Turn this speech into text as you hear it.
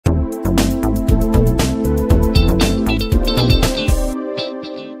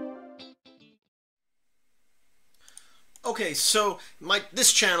Okay, so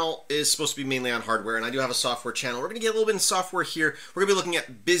this channel is supposed to be mainly on hardware, and I do have a software channel. We're going to get a little bit in software here. We're going to be looking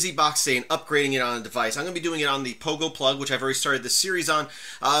at Busybox today and upgrading it on a device. I'm going to be doing it on the PogoPlug, which I've already started this series on.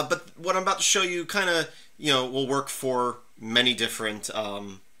 But what I'm about to show you kind of, will work for many different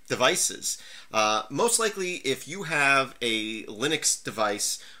devices. Most likely, if you have a Linux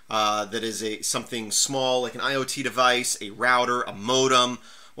device that is something small, like an IoT device, a router, a modem,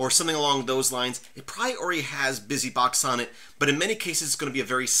 or something along those lines, it probably already has Busybox on it, but in many cases it's going to be a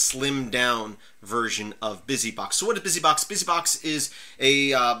very slimmed down version of Busybox. So what is Busybox? Busybox is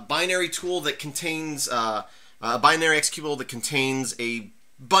a binary tool that contains, a binary executable that contains a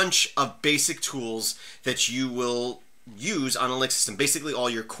bunch of basic tools that you will use on a Linux system, basically all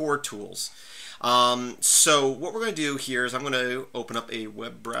your core tools. So what we're going to do here is I'm going to open up a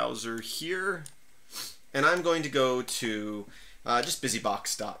web browser here, and I'm going to go to just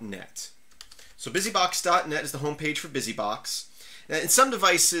busybox.net. So busybox.net is the homepage for Busybox. In some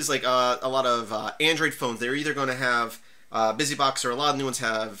devices, like a lot of Android phones, they're either going to have Busybox, or a lot of new ones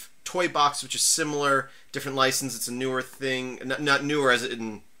have Toybox, which is similar, different license. It's a newer thing, not newer as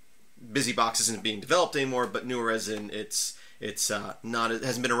in Busybox isn't being developed anymore, but newer as in it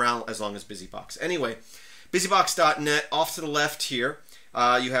hasn't been around as long as Busybox. Anyway, busybox.net. Off to the left here,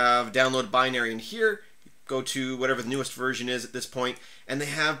 you have download binary, and here go to whatever the newest version is at this point, and they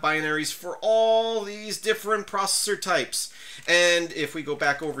have binaries for all these different processor types. And if we go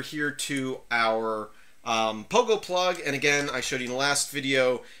back over here to our PogoPlug, and again, I showed you in the last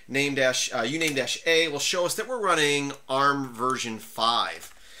video, uname-a will show us that we're running ARM version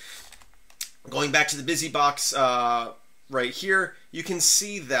 5. Going back to the Busybox right here, you can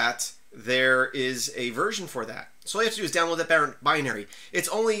see that there is a version for that. So all you have to do is download that binary. It's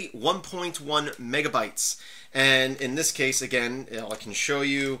only 1.1 megabytes. And in this case, again, I can show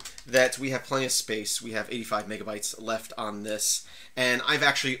you that we have plenty of space. We have 85 megabytes left on this. And I've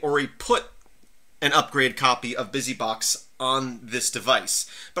actually already put an upgraded copy of Busybox on this device.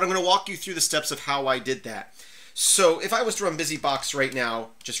 But I'm going to walk you through the steps of how I did that. So if I was to run Busybox right now,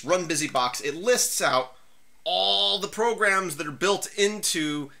 just run Busybox, it lists out all the programs that are built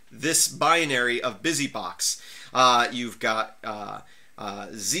into this binary of Busybox. You've got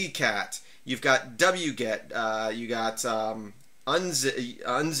Zcat, you've got wget, you got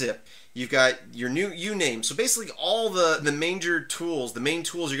unzip, you've got your new uname. So basically all the major tools, the main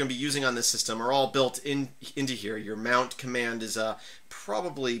tools you're going to be using on this system are all built into here. Your mount command is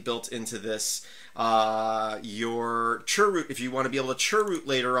probably built into this. Your chroot, if you want to be able to chroot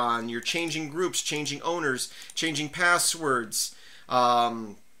later on, you're changing groups, changing owners, changing passwords,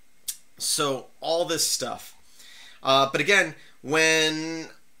 so all this stuff. But again, when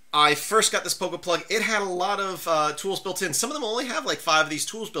I first got this PogoPlug, it had a lot of tools built in. Some of them only have like 5 of these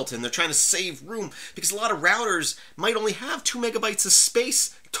tools built in. They're trying to save room because a lot of routers might only have 2 megabytes of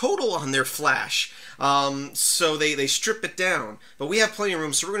space total on their flash. So they strip it down. But we have plenty of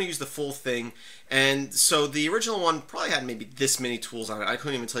room, so we're going to use the full thing. And so the original one probably had maybe this many tools on it. I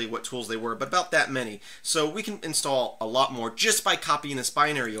couldn't even tell you what tools they were, but about that many. So we can install a lot more just by copying this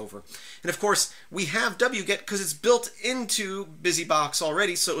binary over. And of course, we have wget because it's built into Busybox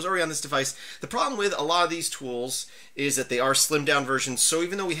already, so it was already on this device. The problem with a lot of these tools is that they are slimmed down versions. So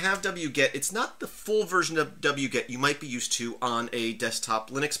even though we have wget, it's not the full version of wget you might be used to on a desktop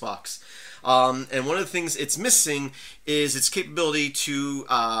Linux box. And one of the things it's missing is its capability to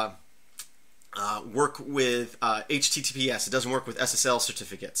work with HTTPS. It doesn't work with SSL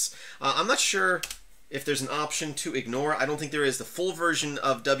certificates. I'm not sure if there's an option to ignore. I don't think there is. The full version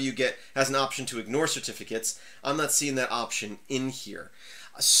of wget has an option to ignore certificates. I'm not seeing that option in here.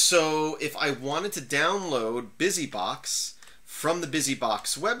 So if I wanted to download Busybox from the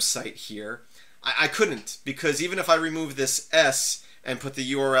Busybox website here, I couldn't, because even if I remove this S and put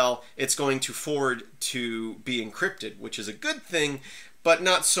the URL, it's going to forward to be encrypted, which is a good thing, but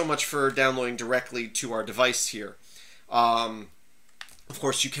not so much for downloading directly to our device here. Of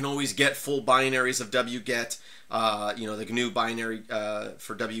course, you can always get full binaries of wget, the GNU binary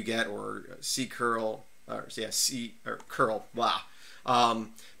for wget, or curl, blah.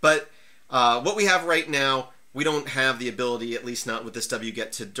 But what we have right now, we don't have the ability, at least not with this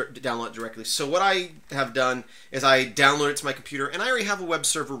wget, to download it directly. So what I have done is I download it to my computer, and I already have a web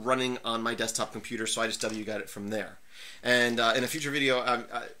server running on my desktop computer, so I just wget it from there. And in a future video,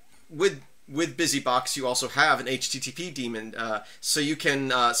 with Busybox, you also have an HTTP daemon, so you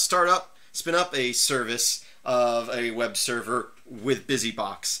can spin up a service of a web server with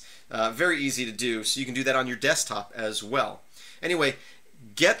Busybox. Very easy to do, so you can do that on your desktop as well. Anyway,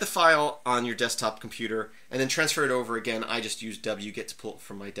 get the file on your desktop computer, and then transfer it over again. I just use wget to pull it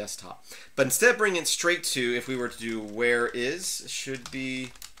from my desktop. But instead of bringing it straight to, if we were to do where is, should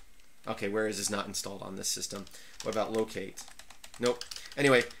be, okay, where is not installed on this system. What about locate? Nope.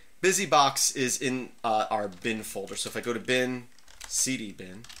 Anyway, Busybox is in our bin folder. So if I go to bin, cd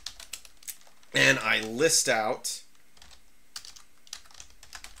bin, and I list out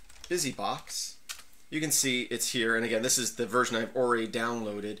Busybox, you can see it's here. And again, this is the version I've already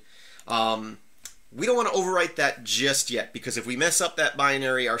downloaded. We don't want to overwrite that just yet, because if we mess up that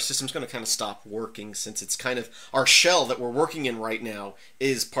binary, our system's going to kind of stop working, since it's kind of our shell that we're working in right now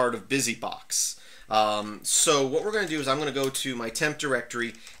is part of Busybox. So what we're going to do is I'm going to go to my temp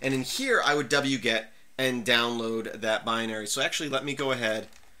directory, and in here I would wget and download that binary. So actually, let me go ahead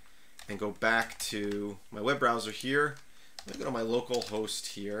and go back to my web browser here. Let me go to my local host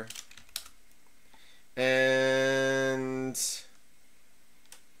here, and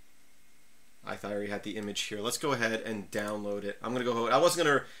I thought I already had the image here. Let's go ahead and download it. I'm going to go. I wasn't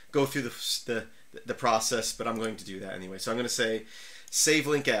going to go through the process, but I'm going to do that anyway. So I'm going to say save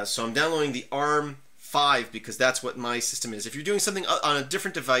link as. So I'm downloading the ARM5 because that's what my system is. If you're doing something on a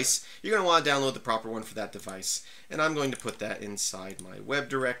different device, you're going to want to download the proper one for that device. And I'm going to put that inside my web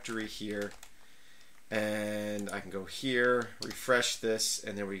directory here. And I can go here, refresh this,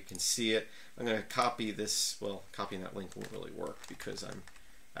 and there we can see it. I'm going to copy this. Well, copying that link won't really work because I'm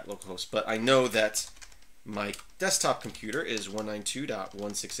at localhost, but I know that my desktop computer is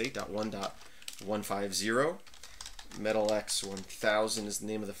 192.168.1.150. MetalX 1000 is the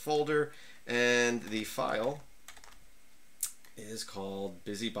name of the folder, and the file is called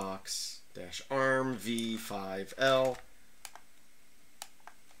busybox-armv5l.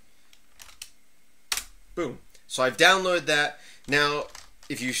 Boom. So I've downloaded that. Now,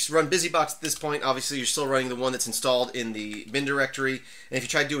 if you run Busybox at this point, obviously you're still running the one that's installed in the bin directory. And if you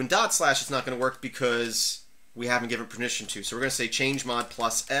try doing / it's not going to work because we haven't given permission to. So we're going to say change mod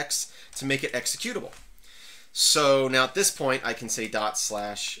 +x to make it executable. So now at this point, I can say /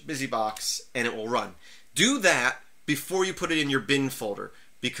 busybox and it will run. Do that before you put it in your bin folder,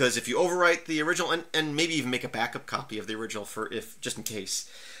 because if you overwrite the original, and maybe even make a backup copy of the original for just in case.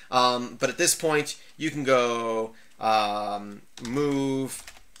 But at this point, you can go move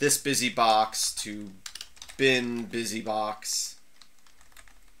this Busybox to bin Busybox,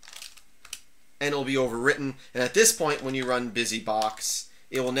 and it'll be overwritten. And at this point, when you run Busybox,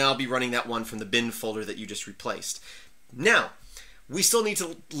 it will now be running that one from the bin folder that you just replaced. Now, we still need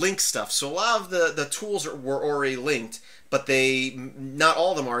to link stuff. So a lot of the tools were already linked, but not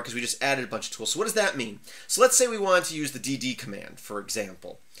all of them are, because we just added a bunch of tools. So what does that mean? So let's say we wanted to use the dd command, for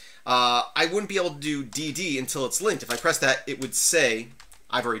example. I wouldn't be able to do dd until it's linked. If I press that, it would say,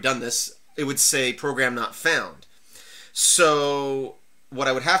 I've already done this, it would say program not found. So what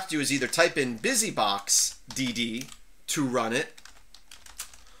I would have to do is either type in Busybox dd to run it,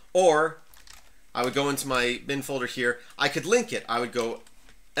 or I would go into my bin folder here. I could link it. I would go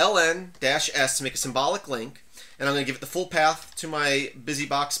ln-s to make a symbolic link, and I'm going to give it the full path to my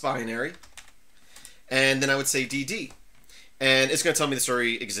Busybox binary, and then I would say dd. And it's going to tell me this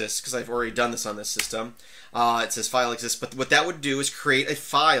already exists because I've already done this on this system. It says file exists, but what that would do is create a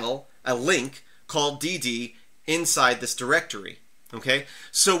file, a link called dd inside this directory. Okay,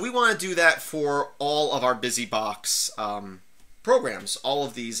 so we want to do that for all of our Busybox programs, all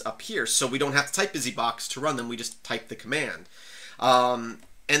of these up here, so we don't have to type Busybox to run them. We just type the command.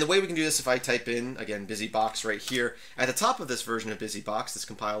 And the way we can do this, if I type in, again, Busybox right here, at the top of this version of Busybox, this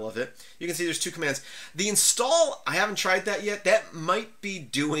compile of it, you can see there's two commands. The install, I haven't tried that yet. That might be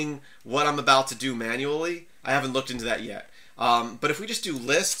doing what I'm about to do manually. I haven't looked into that yet. But if we just do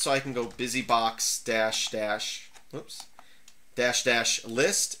list, so I can go Busybox --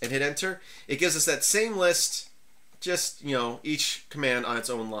 list and hit enter, it gives us that same list, just, each command on its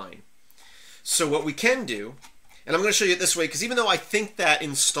own line. So what we can do, and I'm going to show you it this way, because even though I think that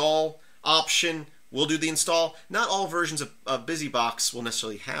install option will do the install, not all versions of Busybox will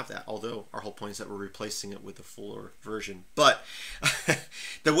necessarily have that, although our whole point is that we're replacing it with a fuller version. But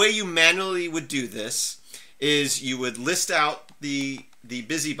the way you manually would do this is you would list out the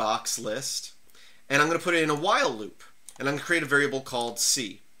Busybox list, and I'm going to put it in a while loop, and I'm going to create a variable called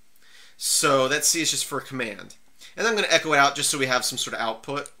C. So that C is just for a command. And I'm going to echo it out just so we have some sort of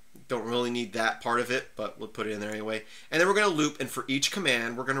output. Don't really need that part of it, but we'll put it in there anyway. And then we're going to loop, and for each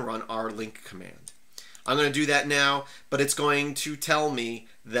command, we're going to run our link command. I'm going to do that now, but it's going to tell me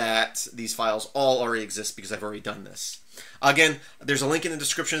that these files all already exist because I've already done this. Again, there's a link in the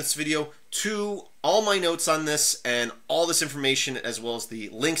description of this video to all my notes on this and all this information, as well as the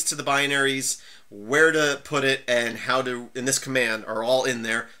links to the binaries, where to put it, and how to, in this command, are all in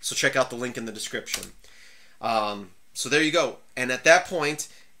there. So check out the link in the description. So there you go. And at that point,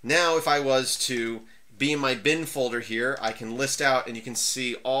 now if I was to be in my bin folder here, I can list out, and you can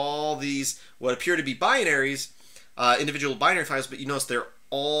see all these, what appear to be binaries, individual binary files, but you notice they're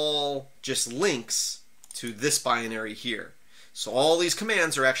all just links to this binary here. So all these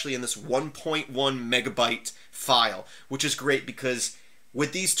commands are actually in this 1.1 megabyte file, which is great because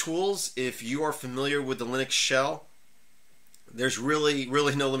with these tools, if you are familiar with the Linux shell, there's really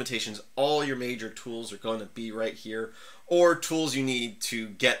no limitations. All your major tools are going to be right here, or tools you need to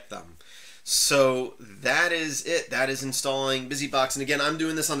get them. So that is it. That is installing Busybox. And again, I'm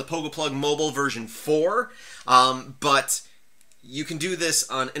doing this on the PogoPlug mobile version 4, but you can do this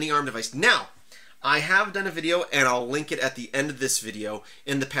on any ARM device. Now, I have done a video, and I'll link it at the end of this video,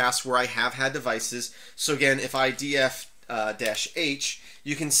 in the past where I have had devices. So again, if I df-h,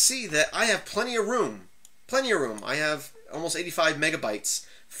 you can see that I have plenty of room. Plenty of room. I have almost 85 megabytes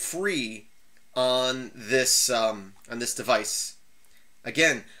free on this device.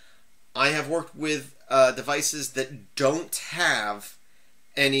 Again, I have worked with devices that don't have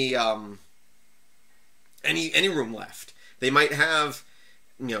any room left. They might have,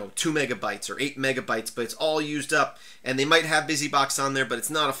 2 megabytes or 8 megabytes, but it's all used up. And they might have Busybox on there, but it's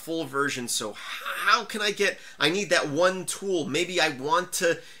not a full version. So how can I need that one tool? Maybe I want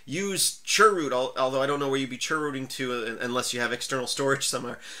to use churroot, although I don't know where you'd be churrooting to unless you have external storage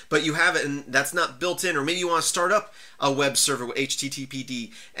somewhere. But you have it, and that's not built in. Or maybe you want to start up a web server with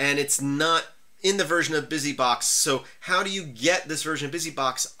HTTPD, and it's not in the version of Busybox. So how do you get this version of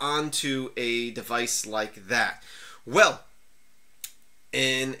Busybox onto a device like that? Well,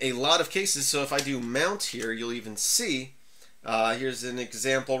 in a lot of cases, so if I do mount here, you'll even see, here's an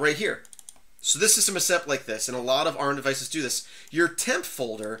example right here. So this system is set up like this, and a lot of ARM devices do this. Your temp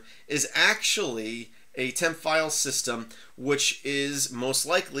folder is actually a temp file system, which is most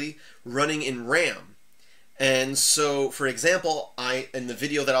likely running in RAM. And so, for example, in the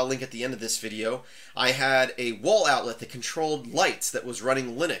video that I'll link at the end of this video, I had a wall outlet that controlled lights that was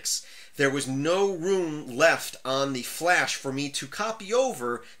running Linux. There was no room left on the flash for me to copy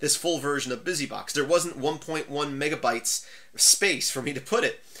over this full version of Busybox. There wasn't 1.1 megabytes space for me to put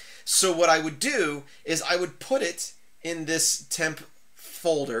it. So what I would do is I would put it in this temp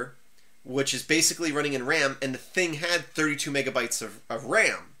folder, which is basically running in RAM, and the thing had 32 megabytes of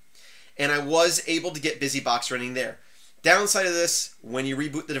RAM. And I was able to get Busybox running there. Downside of this, when you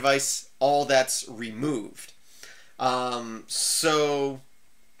reboot the device, all that's removed. So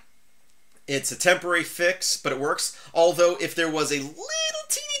it's a temporary fix, but it works. Although if there was a little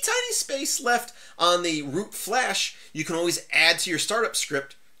teeny tiny space left on the root flash, you can always add to your startup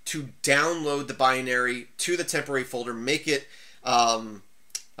script to download the binary to the temporary folder, make it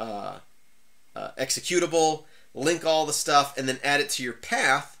executable, link all the stuff, and then add it to your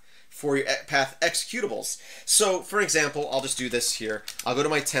path for your path executables. So, for example, I'll just do this here. I'll go to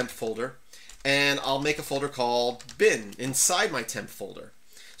my temp folder, and I'll make a folder called bin inside my temp folder.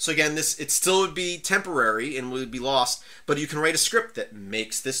 So again, it still would be temporary and would be lost, but you can write a script that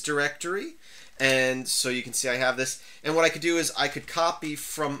makes this directory. And so you can see I have this. And what I could do is I could copy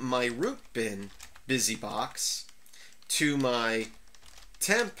from my root bin Busybox to my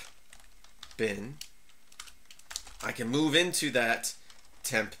temp bin. I can move into that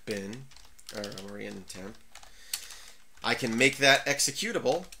temp bin, or I'm already in temp. I can make that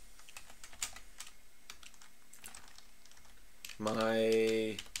executable.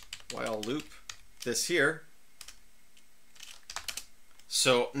 While loop this here.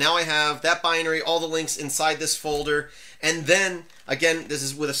 So now I have that binary, all the links inside this folder, and then again, this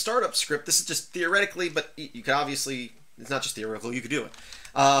is with a startup script. This is just theoretically, but you could obviously, it's not just theoretical, you could do it.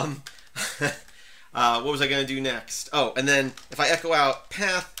 What was I going to do next? Oh, and then if I echo out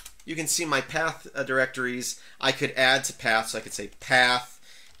path, you can see my path directories. I could add to path, so I could say path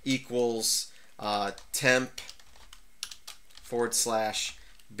equals temp /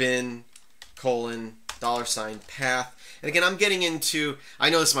 bin : $path. And again, I'm getting into, I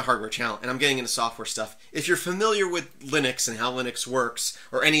know this is my hardware channel, and I'm getting into software stuff. If you're familiar with Linux and how Linux works,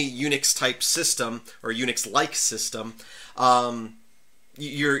 or any Unix type system, or Unix-like system,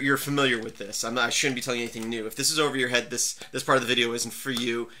 you're familiar with this. I shouldn't be telling you anything new. If this is over your head, this part of the video isn't for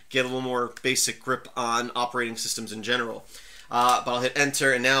you. Get a little more basic grip on operating systems in general. But I'll hit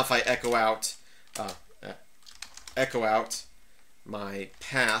enter, and now if I echo out my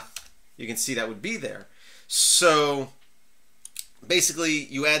path, you can see that would be there. So basically,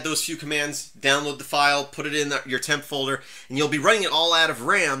 you add those few commands, download the file, put it in your temp folder, and you'll be running it all out of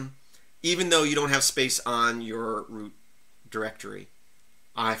RAM, even though you don't have space on your root directory.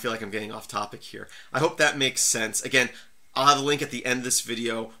 I feel like I'm getting off topic here. I hope that makes sense. Again, I'll have a link at the end of this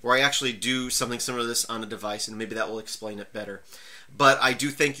video where I actually do something similar to this on a device, and maybe that will explain it better. But I do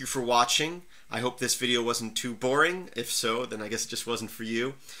thank you for watching. I hope this video wasn't too boring. If so, then I guess it just wasn't for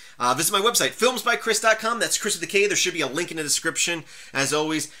you. Visit my website, filmsbychris.com. That's Chris with a K. There should be a link in the description. As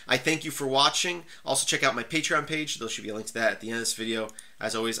always, I thank you for watching. Also, check out my Patreon page. There should be a link to that at the end of this video.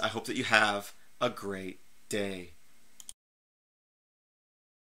 As always, I hope that you have a great day.